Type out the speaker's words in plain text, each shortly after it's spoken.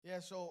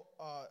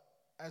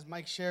As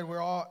Mike shared, we're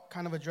all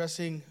kind of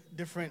addressing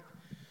different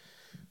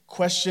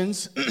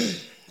questions.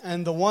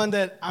 And the one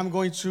that I'm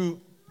going to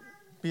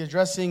be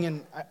addressing,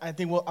 and I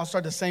think I'll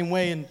start the same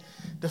way in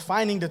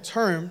defining the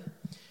term,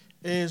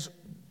 is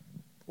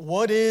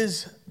what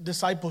is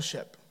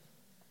discipleship?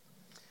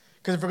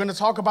 Because if we're going to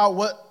talk about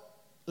what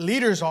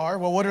leaders are,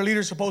 well, what are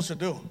leaders supposed to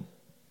do?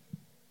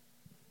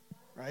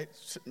 Right?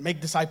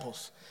 Make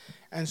disciples.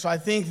 And so I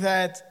think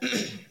that,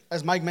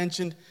 as Mike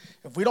mentioned,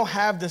 if we don't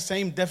have the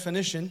same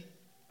definition,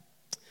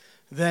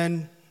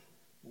 then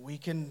we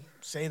can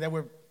say that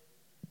we're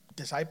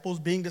disciples,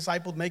 being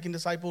discipled, making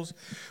disciples,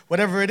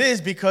 whatever it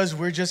is, because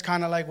we're just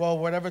kind of like, well,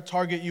 whatever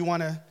target you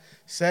want to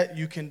set,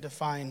 you can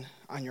define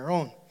on your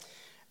own.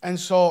 And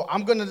so I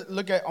want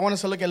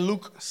us to look at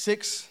Luke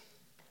 6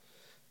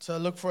 to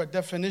look for a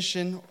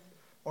definition,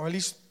 or at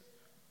least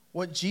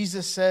what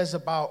Jesus says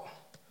about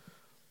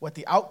what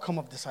the outcome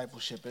of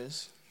discipleship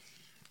is.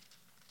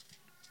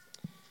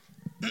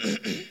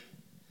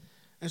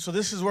 And so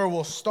this is where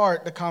we'll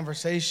start the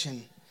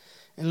conversation.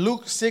 In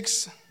Luke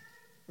 6,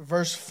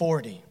 verse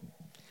 40,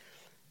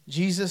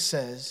 Jesus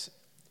says,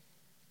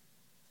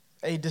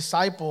 "A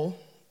disciple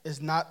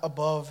is not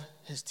above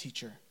his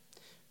teacher,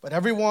 but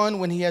everyone,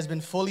 when he has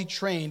been fully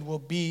trained, will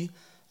be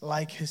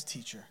like his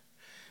teacher."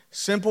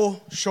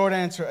 Simple, short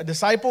answer. A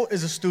disciple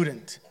is a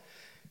student.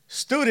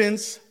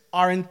 Students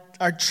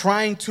are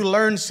trying to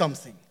learn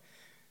something.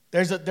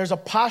 There's a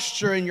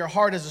posture in your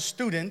heart as a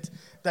student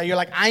that you're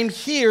like, I'm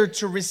here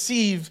to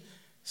receive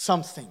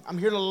something. I'm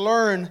here to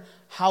learn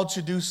how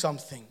to do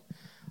something.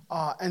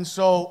 And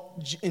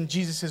so in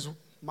Jesus'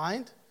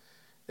 mind,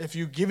 if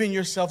you're giving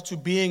yourself to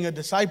being a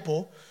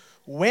disciple,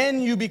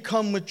 when you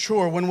become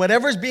mature, when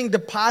whatever's being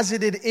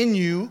deposited in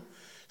you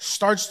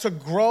starts to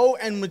grow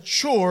and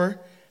mature,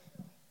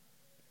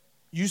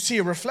 you see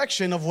a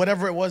reflection of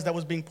whatever it was that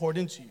was being poured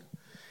into you.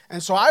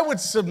 And so I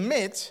would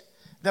submit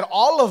that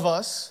all of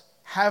us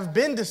have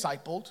been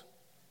discipled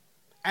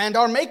and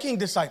are making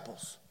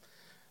disciples.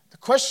 The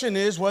question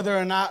is whether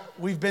or not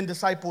we've been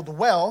discipled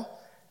well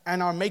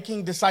and are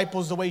making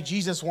disciples the way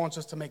Jesus wants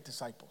us to make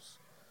disciples.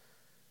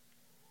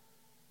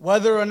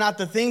 Whether or not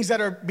the things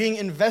that are being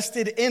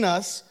invested in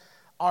us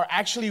are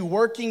actually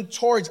working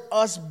towards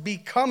us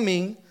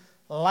becoming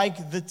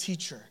like the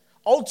teacher.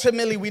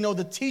 Ultimately, we know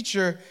the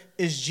teacher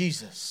is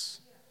Jesus.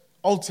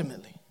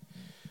 Ultimately.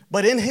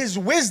 But in his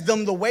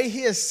wisdom, the way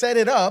he has set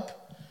it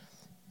up,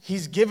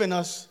 he's given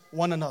us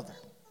one another.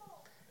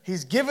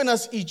 He's given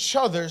us each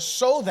other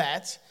so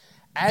that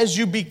as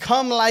you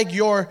become like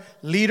your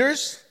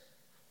leaders,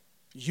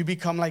 you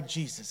become like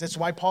Jesus. That's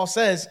why Paul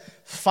says,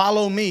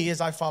 follow me as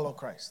I follow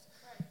Christ.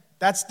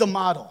 That's the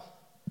model.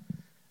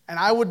 And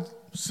I would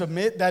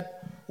submit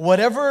that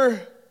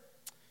whatever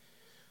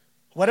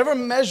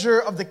measure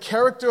of the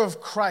character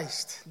of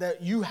Christ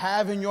that you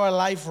have in your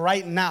life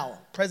right now,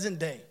 present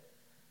day,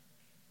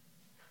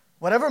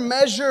 whatever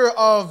measure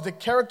of the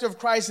character of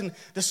Christ and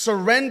the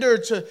surrender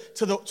to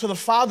the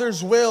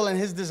Father's will and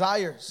his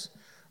desires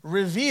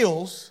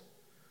reveals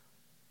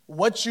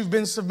what you've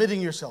been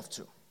submitting yourself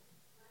to.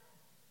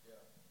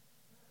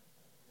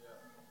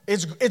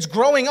 It's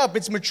growing up.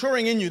 It's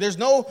maturing in you. There's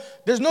no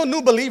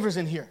new believers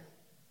in here.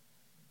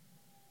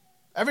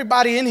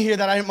 Everybody in here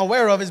that I'm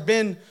aware of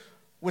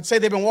would say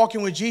they've been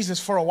walking with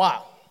Jesus for a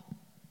while.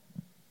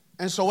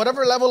 And so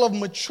whatever level of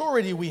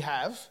maturity we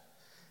have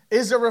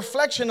is a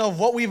reflection of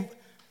what we've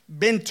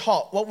been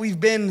taught, what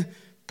we've been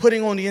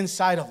putting on the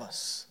inside of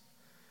us.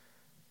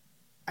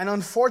 And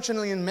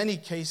unfortunately, in many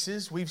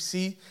cases, we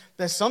see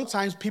that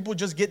sometimes people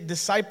just get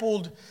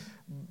discipled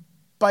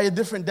by a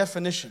different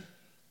definition.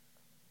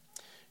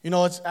 You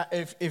know,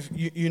 if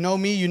you know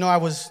me, you know I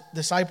was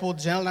discipled.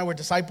 Janelle and I were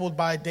discipled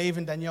by Dave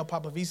and Danielle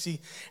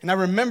Papavici. And I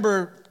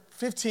remember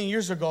 15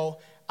 years ago,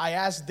 I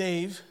asked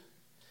Dave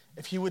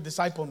if he would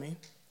disciple me.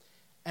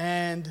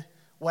 And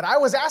what I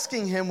was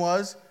asking him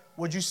was,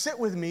 would you sit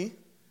with me,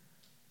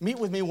 meet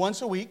with me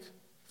once a week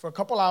for a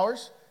couple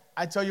hours?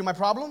 I tell you my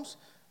problems.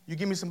 You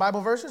give me some Bible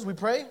verses. We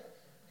pray.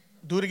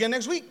 Do it again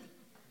next week.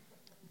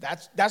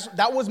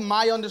 That was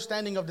my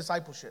understanding of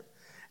discipleship.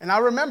 And I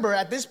remember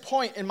at this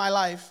point in my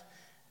life,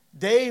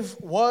 Dave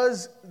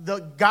was the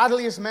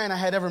godliest man I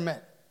had ever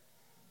met.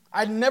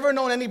 I'd never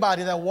known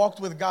anybody that walked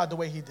with God the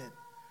way he did.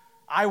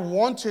 I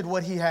wanted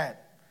what he had.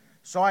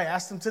 So I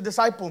asked him to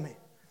disciple me.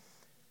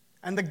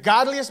 And the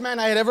godliest man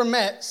I had ever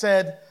met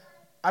said,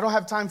 I don't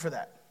have time for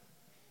that.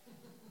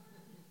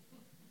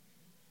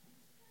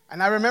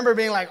 And I remember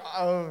being like,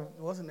 oh,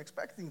 I wasn't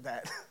expecting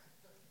that.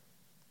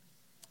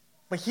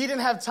 But he didn't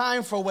have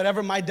time for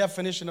whatever my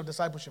definition of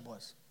discipleship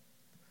was.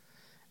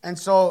 And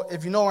so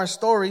if you know my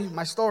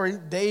story,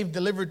 Dave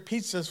delivered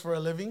pizzas for a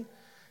living.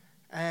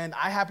 And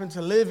I happened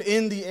to live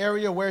in the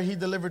area where he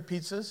delivered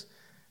pizzas.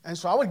 And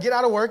so I would get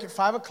out of work at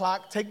 5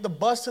 o'clock, take the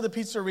bus to the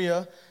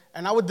pizzeria,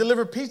 and I would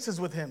deliver pizzas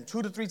with him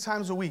 2 to 3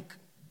 times a week.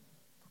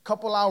 A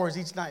couple hours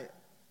each night.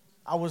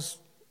 I was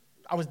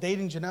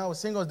dating Janelle. I was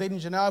single. I was dating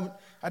Janelle.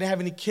 I didn't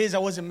have any kids. I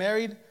wasn't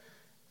married.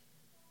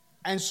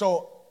 And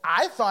so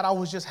I thought I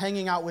was just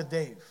hanging out with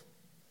Dave.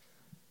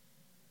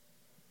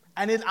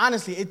 And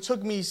honestly, it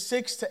took me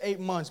 6 to 8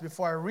 months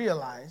before I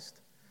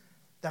realized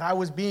that I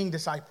was being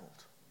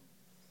discipled,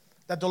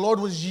 that the Lord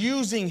was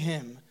using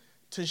him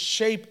to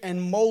shape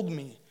and mold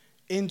me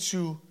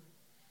into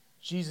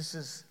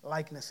Jesus'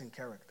 likeness and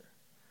character.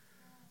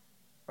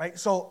 Right?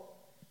 So,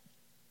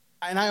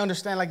 and I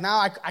understand, like now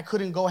I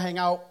couldn't go hang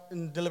out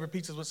and deliver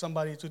pizzas with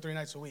somebody 2-3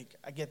 nights a week.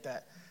 I get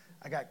that.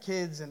 I got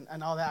kids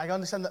and all that. I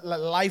understand that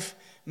life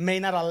may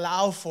not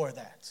allow for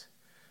that.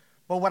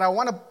 But what I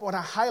want to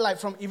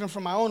highlight even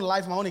from my own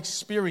life, my own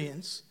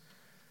experience,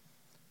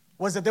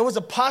 was that there was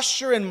a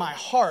posture in my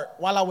heart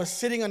while I was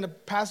sitting on the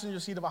passenger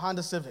seat of a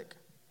Honda Civic.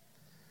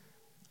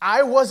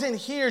 I wasn't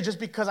here just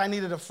because I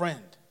needed a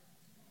friend.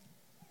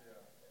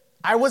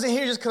 I wasn't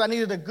here just because I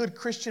needed a good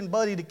Christian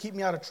buddy to keep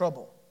me out of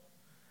trouble.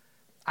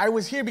 I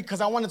was here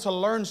because I wanted to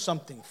learn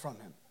something from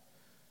him.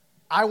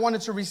 I wanted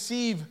to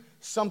receive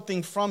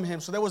something from him.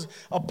 So there was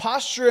a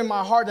posture in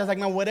my heart that's like,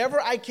 man, whatever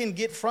I can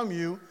get from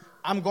you,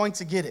 I'm going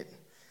to get it.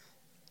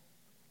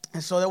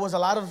 And so there was a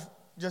lot of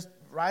just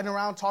riding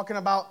around talking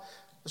about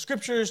the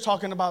scriptures,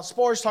 talking about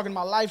sports, talking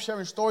about life,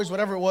 sharing stories,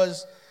 whatever it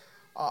was.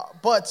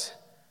 But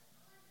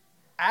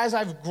as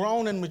I've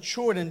grown and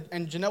matured,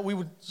 and Janelle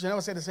would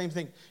say the same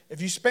thing.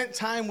 If you spent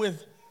time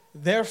with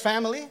their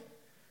family,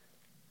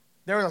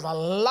 there was a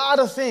lot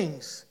of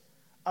things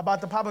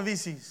about the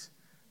Papavisis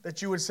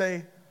that you would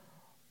say,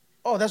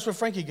 oh, that's where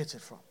Frankie gets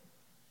it from.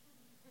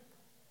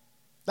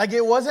 Like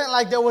it wasn't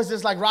like there was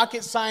this like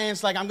rocket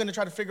science, like I'm going to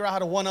try to figure out how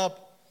to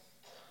one-up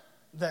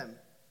them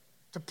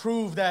to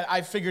prove that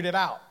I figured it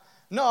out.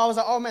 No, I was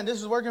like, oh man, this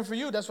is working for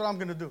you. That's what I'm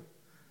going to do.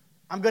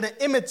 I'm going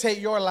to imitate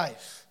your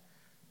life.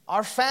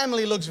 Our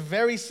family looks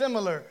very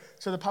similar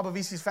to the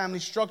Papavisi's family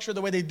structure,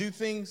 the way they do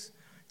things,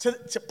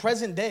 to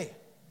present day.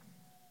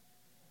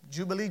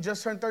 Jubilee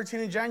just turned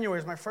 13 in January.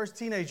 Is my first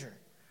teenager.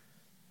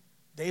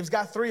 Dave's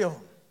got 3 of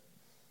them.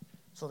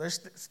 So there's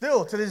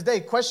still, to this day,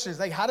 questions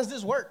like, how does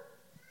this work?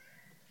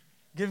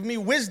 Give me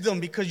wisdom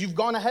because you've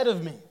gone ahead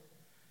of me.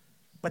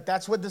 But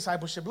that's what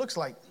discipleship looks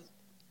like.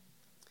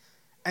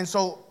 And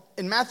so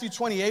in Matthew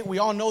 28, we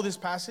all know this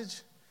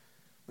passage.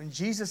 When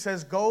Jesus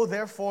says, go,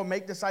 therefore,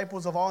 make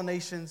disciples of all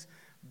nations,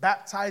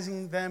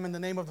 baptizing them in the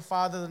name of the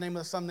Father, the name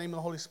of the Son, the name of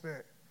the Holy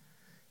Spirit,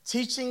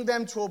 teaching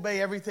them to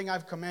obey everything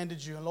I've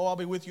commanded you. And lo, I'll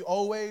be with you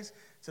always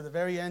to the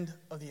very end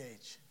of the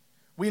age.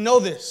 We know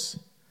this.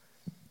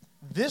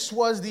 This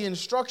was the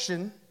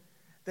instruction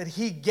that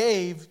he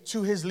gave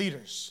to his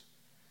leaders.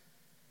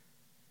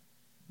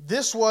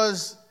 This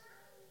was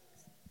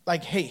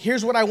like, hey,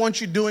 here's what I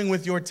want you doing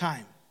with your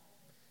time.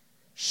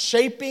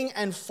 Shaping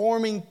and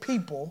forming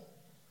people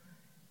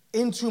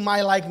into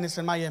my likeness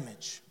and my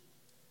image.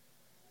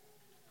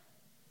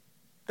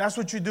 That's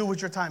what you do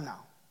with your time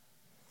now.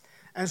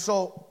 And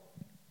so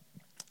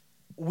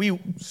we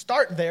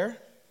start there.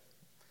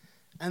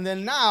 And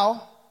then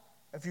now,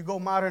 if you go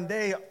modern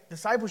day,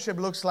 discipleship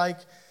looks like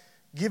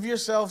give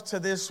yourself to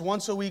this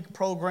once a week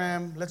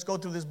program. Let's go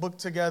through this book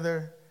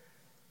together.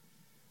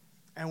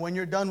 And when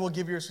you're done, we'll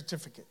give you a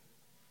certificate.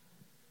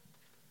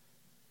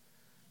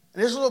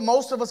 And this is what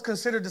most of us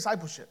consider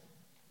discipleship.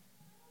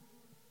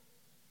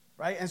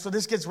 Right? And so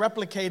this gets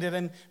replicated,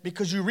 and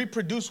because you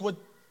reproduce what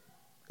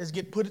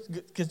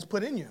gets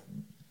put in you.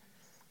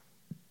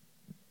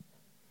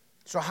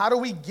 So how do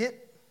we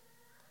get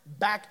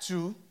back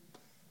to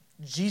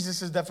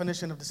Jesus'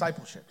 definition of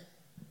discipleship?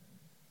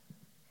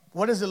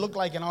 What does it look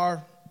like in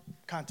our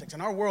context,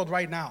 in our world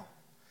right now?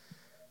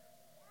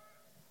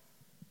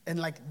 In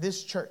like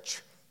this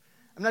church.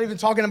 I'm not even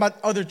talking about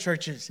other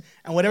churches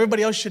and what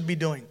everybody else should be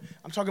doing.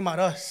 I'm talking about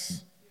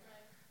us.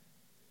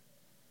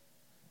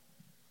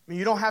 I mean,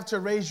 you don't have to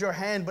raise your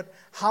hand, but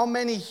how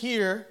many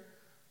here,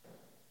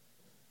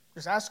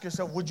 just ask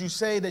yourself, would you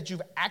say that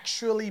you've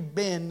actually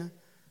been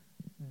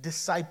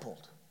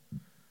discipled?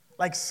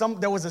 Like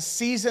there was a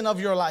season of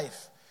your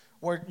life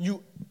where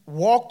you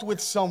walked with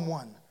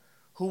someone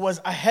who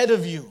was ahead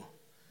of you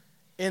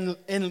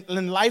in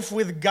life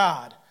with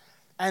God,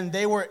 and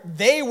they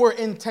were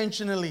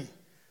intentionally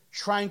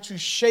trying to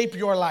shape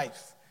your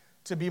life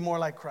to be more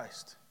like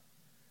Christ.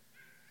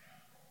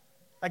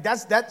 Like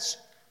that's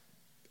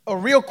a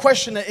real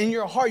question that in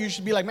your heart you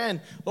should be like,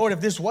 man, Lord,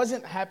 if this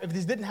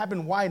didn't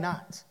happen, why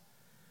not?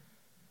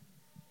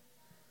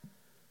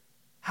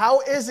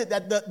 How is it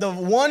that the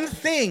one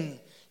thing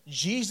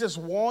Jesus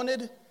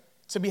wanted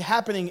to be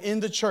happening in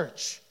the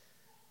church,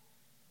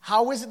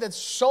 how is it that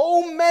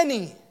so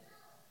many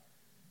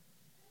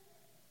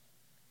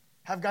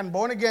have gotten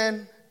born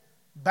again,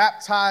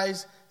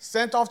 baptized,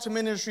 sent off to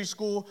ministry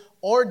school,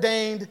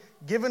 ordained,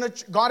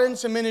 got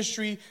into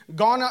ministry,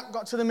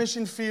 got to the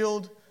mission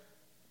field,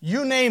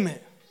 you name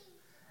it,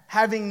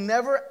 having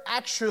never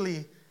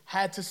actually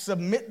had to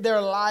submit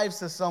their lives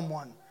to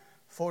someone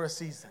for a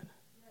season?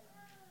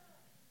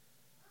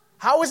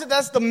 How is it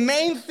that's the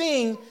main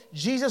thing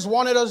Jesus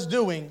wanted us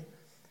doing,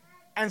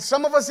 and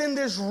some of us in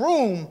this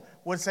room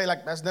would say,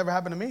 like, that's never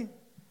happened to me?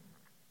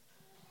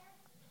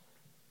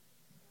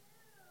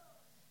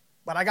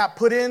 But I got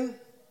put in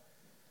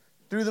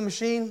through the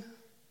machine,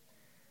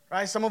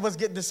 right? Some of us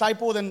get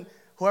discipled, and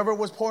whoever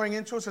was pouring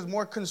into us is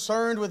more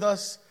concerned with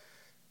us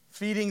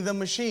feeding the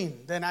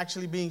machine than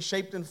actually being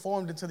shaped and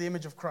formed into the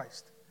image of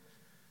Christ.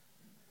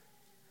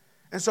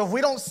 And so if we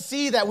don't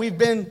see that we've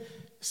been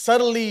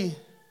subtly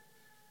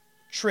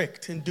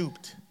tricked and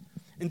duped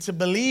into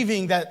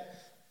believing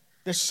that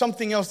there's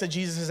something else that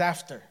Jesus is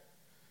after,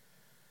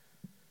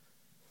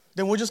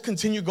 then we'll just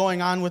continue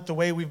going on with the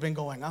way we've been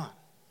going on.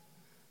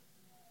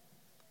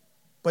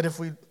 But if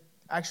we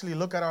actually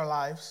look at our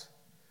lives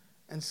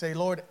and say,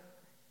 Lord,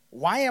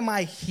 why am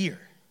I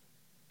here?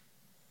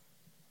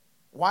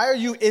 Why are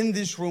you in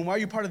this room? Why are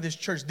you part of this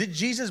church? Did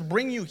Jesus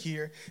bring you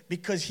here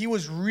because he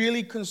was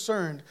really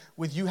concerned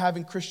with you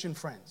having Christian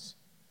friends?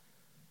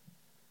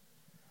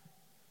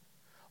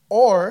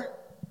 Or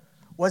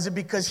was it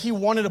because he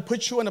wanted to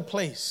put you in a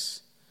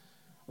place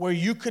where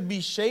you could be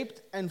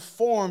shaped and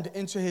formed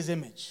into his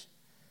image?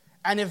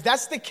 And if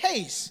that's the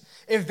case,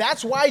 if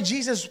that's why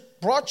Jesus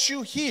brought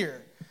you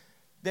here,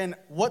 then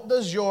what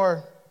does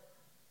your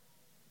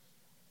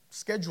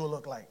schedule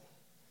look like?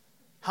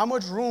 How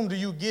much room do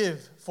you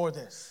give for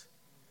this?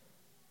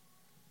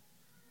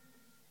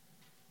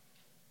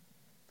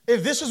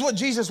 If this is what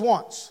Jesus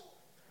wants.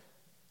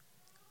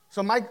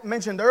 So Mike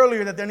mentioned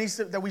earlier that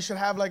that we should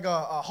have like a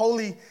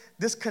holy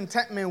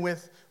discontentment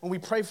with when we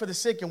pray for the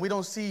sick and we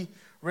don't see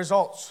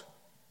results.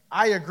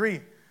 I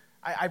agree.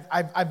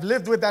 I've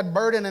lived with that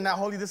burden and that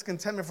holy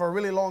discontentment for a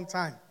really long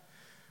time.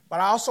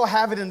 But I also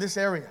have it in this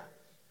area.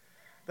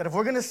 That if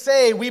we're going to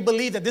say we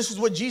believe that this is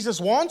what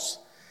Jesus wants,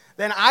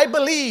 then I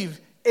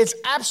believe it's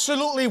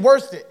absolutely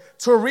worth it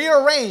to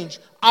rearrange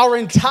our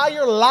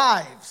entire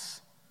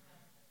lives.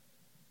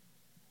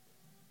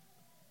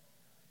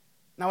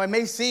 Now, it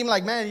may seem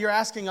like, man, you're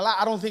asking a lot.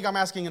 I don't think I'm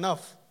asking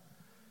enough.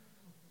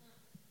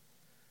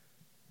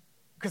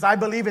 Because I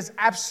believe it's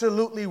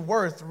absolutely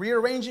worth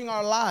rearranging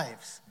our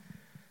lives.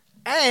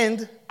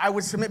 And I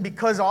would submit,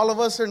 because all of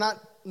us are not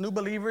new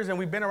believers and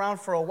we've been around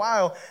for a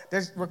while,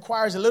 that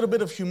requires a little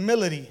bit of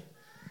humility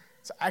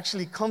to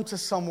actually come to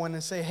someone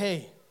and say,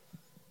 hey,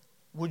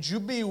 would you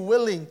be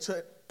willing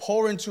to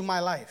pour into my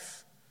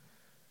life?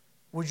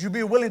 Would you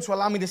be willing to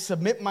allow me to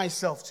submit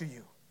myself to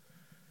you?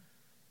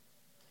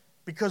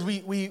 Because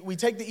we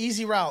take the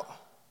easy route.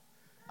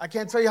 I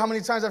can't tell you how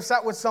many times I've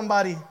sat with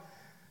somebody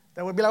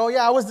that would be like, oh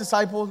yeah, I was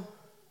discipled.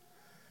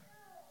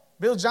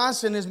 Bill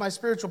Johnson is my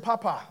spiritual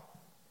papa.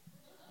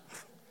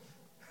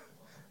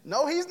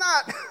 No, he's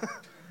not.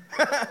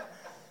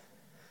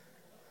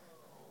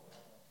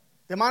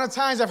 The amount of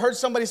times I've heard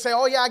somebody say,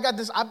 oh yeah, I got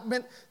this.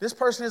 This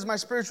person is my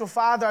spiritual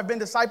father. I've been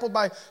discipled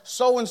by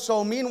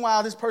so-and-so.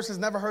 Meanwhile, this person's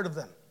never heard of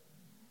them.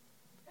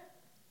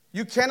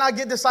 You cannot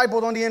get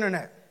discipled on the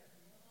internet.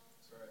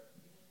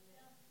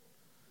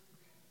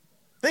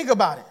 Think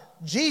about it.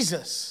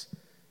 Jesus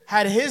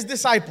had his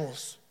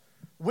disciples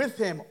with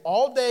him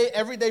all day,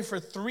 every day for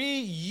 3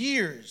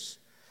 years.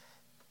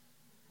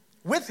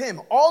 With him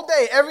all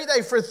day, every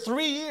day for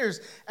 3 years.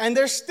 And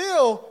they're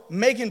still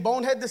making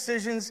bonehead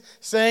decisions,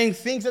 saying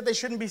things that they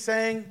shouldn't be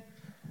saying.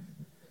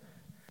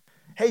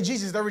 Hey,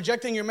 Jesus, they're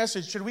rejecting your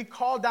message. Should we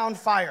call down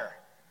fire?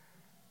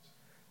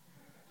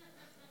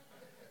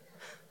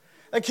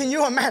 Like, can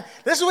you imagine?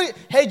 This is what,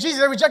 hey, Jesus,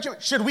 they're rejecting you.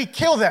 Should we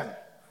kill them?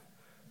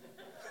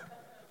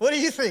 What do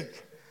you think?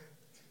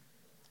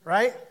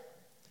 Right?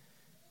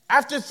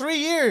 After 3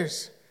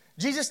 years,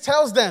 Jesus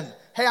tells them,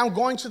 hey, I'm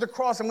going to the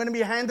cross. I'm going to be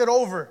handed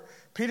over.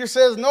 Peter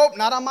says, nope,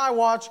 not on my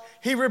watch.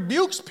 He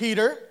rebukes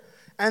Peter.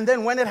 And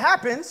then when it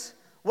happens,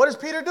 what does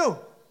Peter do?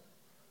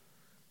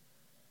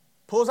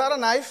 Pulls out a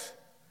knife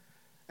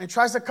and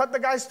tries to cut the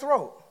guy's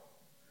throat.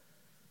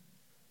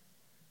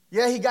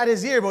 Yeah, he got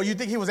his ear, but you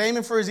think he was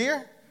aiming for his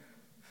ear?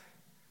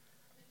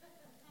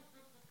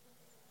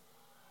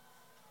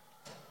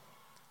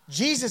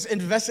 Jesus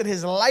invested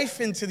his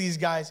life into these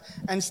guys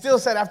and still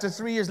said after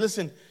 3 years,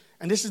 listen,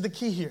 and this is the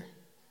key here.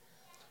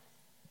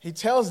 He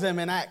tells them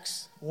in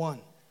Acts 1,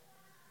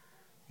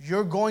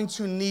 you're going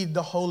to need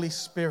the Holy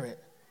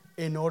Spirit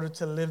in order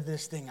to live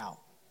this thing out.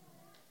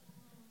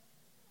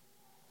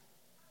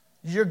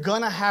 You're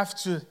going to have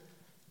to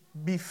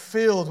be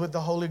filled with the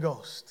Holy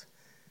Ghost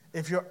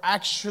if you're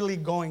actually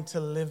going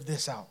to live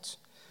this out.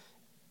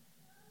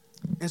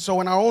 And so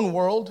in our own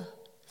world,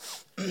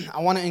 I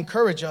want to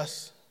encourage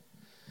us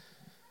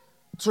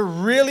to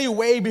really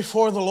weigh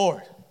before the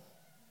Lord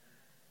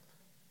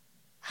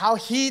how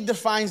he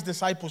defines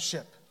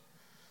discipleship.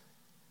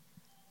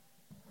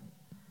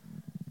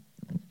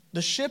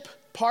 The ship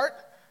part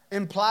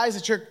implies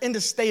that you're in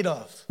the state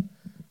of,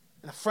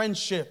 in a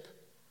friendship,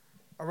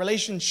 a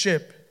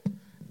relationship.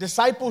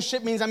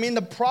 Discipleship means I'm in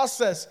the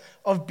process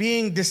of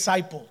being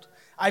discipled.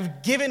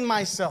 I've given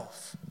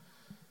myself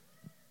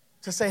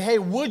to say, hey,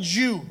 would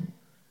you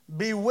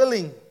be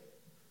willing?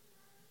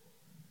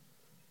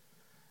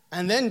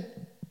 And then,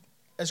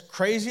 as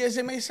crazy as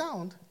it may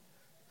sound,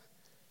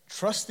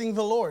 trusting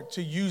the Lord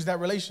to use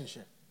that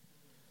relationship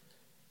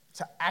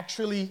to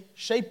actually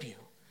shape you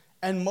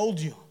and mold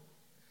you.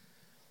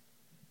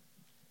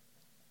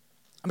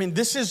 I mean,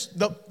 this is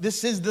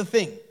the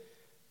thing.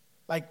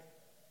 Like,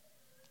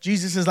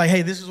 Jesus is like,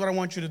 hey, this is what I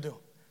want you to do.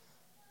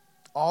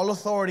 All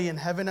authority in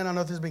heaven and on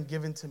earth has been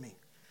given to me.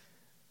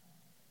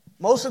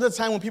 Most of the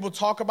time when people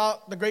talk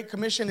about the Great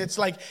Commission, it's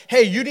like,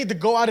 hey, you need to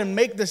go out and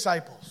make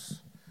disciples.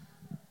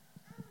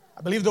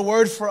 I believe the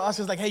word for us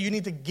is like, hey, you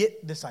need to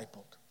get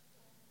discipled.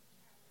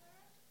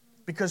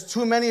 Because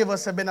too many of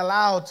us have been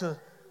allowed to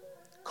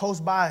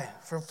coast by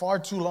for far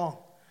too long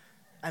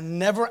and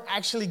never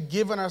actually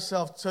given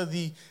ourselves to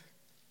the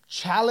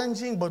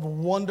challenging but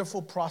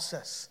wonderful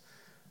process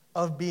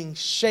of being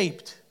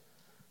shaped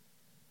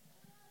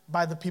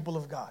by the people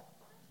of God.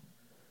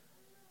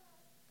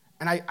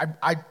 And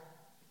I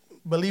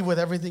believe with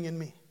everything in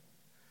me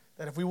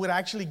that if we would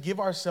actually give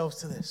ourselves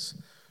to this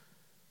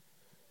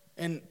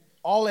in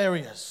all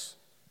areas,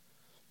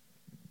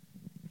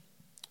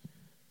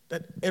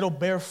 that it'll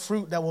bear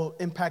fruit that will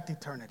impact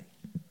eternity.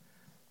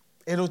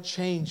 It'll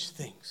change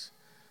things.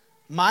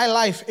 My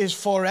life is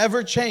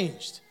forever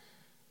changed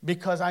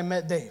because I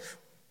met Dave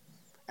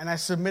and I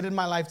submitted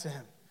my life to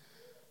him.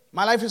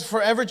 My life is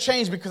forever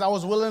changed because I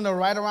was willing to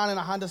ride around in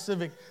a Honda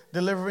Civic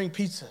delivering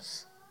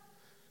pizzas.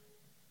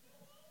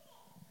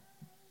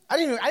 I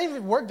didn't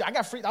even work. I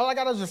got free. All I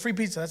got was a free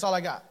pizza. That's all I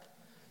got.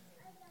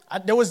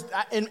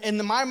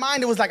 In my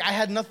mind, it was like I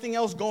had nothing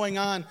else going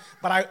on,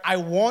 but I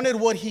wanted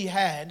what he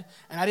had,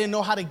 and I didn't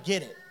know how to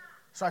get it.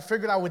 So I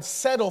figured I would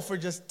settle for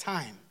just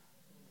time.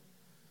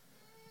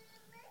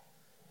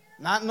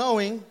 Not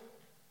knowing,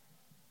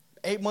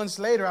 8 months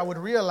later, I would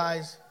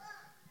realize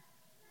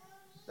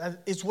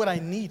that it's what I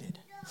needed.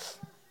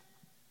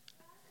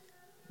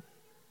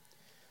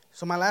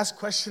 So my last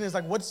question is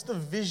like, what's the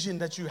vision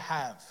that you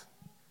have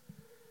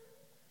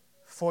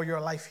for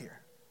your life here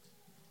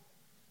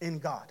in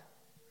God?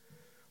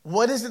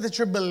 What is it that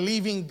you're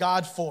believing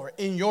God for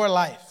in your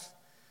life?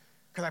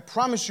 Because I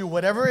promise you,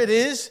 whatever it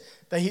is,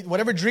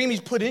 whatever dream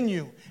he's put in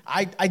you,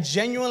 I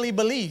genuinely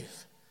believe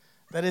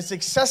that it's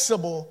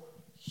accessible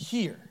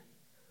here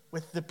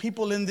with the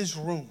people in this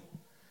room.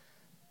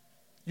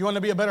 You want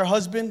to be a better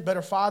husband,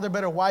 better father,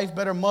 better wife,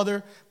 better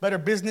mother, better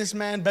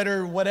businessman,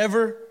 better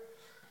whatever.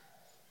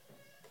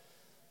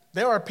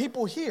 There are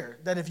people here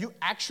that if you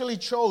actually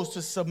chose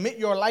to submit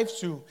your life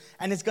to,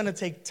 and it's going to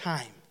take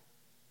time.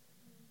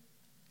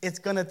 It's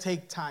going to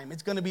take time.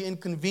 It's going to be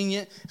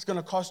inconvenient. It's going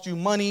to cost you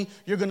money.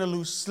 You're going to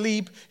lose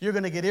sleep. You're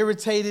going to get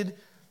irritated.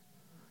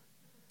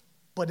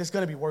 But it's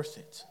going to be worth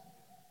it.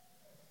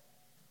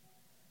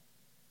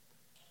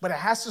 But it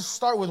has to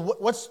start with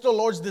what's the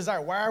Lord's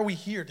desire? Why are we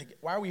here?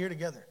 Why are we here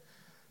together?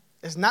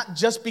 It's not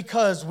just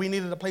because we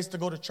needed a place to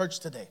go to church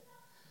today.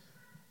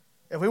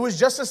 If it was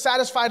just to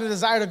satisfy the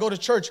desire to go to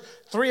church,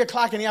 3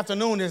 o'clock in the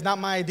afternoon is not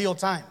my ideal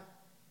time.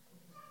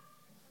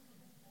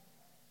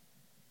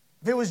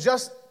 If it was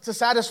just to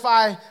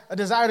satisfy a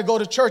desire to go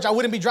to church, I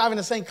wouldn't be driving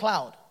the St.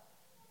 Cloud.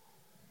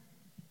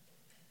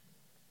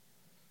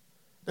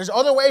 There's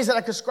other ways that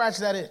I could scratch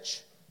that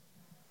itch.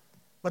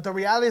 But the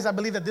reality is I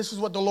believe that this is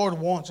what the Lord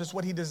wants. It's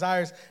what he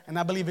desires, and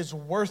I believe it's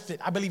worth it.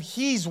 I believe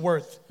he's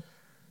worth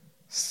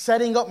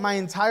setting up my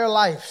entire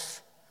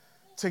life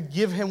to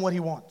give him what he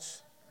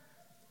wants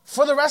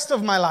for the rest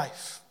of my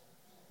life.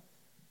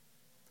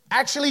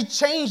 Actually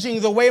changing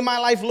the way my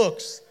life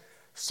looks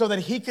so that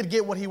he could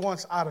get what he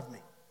wants out of me.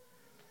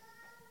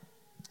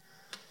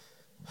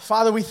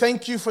 Father, we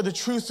thank you for the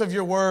truth of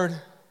your word.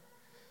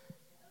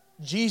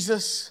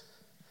 Jesus,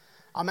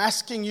 I'm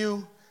asking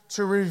you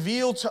to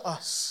reveal to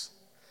us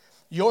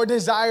your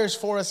desires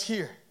for us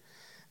here,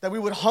 that we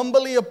would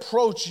humbly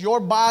approach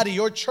your body,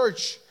 your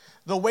church,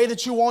 the way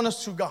that you want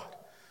us to, God,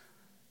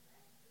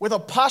 with a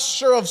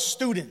posture of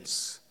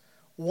students,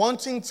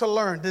 wanting to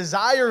learn,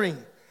 desiring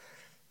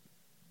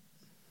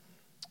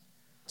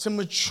to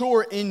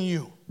mature in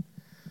you.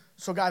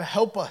 So God,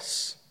 help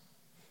us.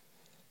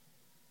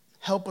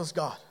 Help us,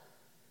 God,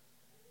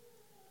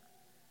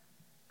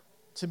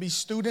 to be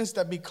students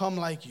that become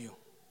like you.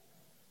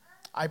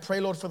 I pray,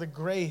 Lord, for the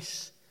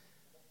grace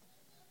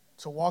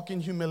to walk in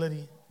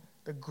humility,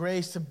 the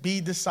grace to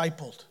be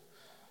discipled,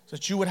 so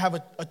that you would have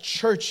a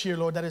church here,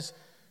 Lord, that is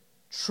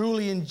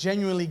truly and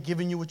genuinely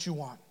giving you what you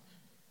want.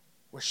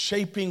 We're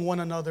shaping one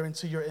another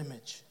into your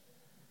image.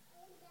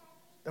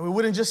 That we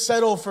wouldn't just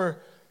settle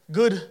for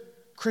good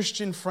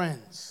Christian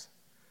friends,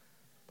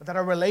 but that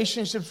our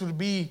relationships would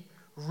be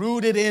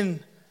rooted in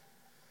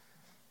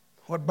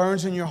what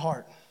burns in your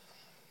heart,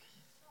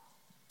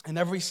 in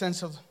every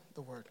sense of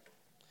the word.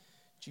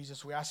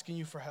 Jesus, we're asking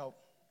you for help.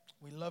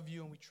 We love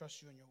you and we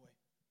trust you in your way.